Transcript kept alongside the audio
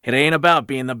It ain't about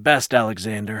being the best,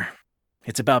 Alexander.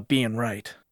 It's about being right.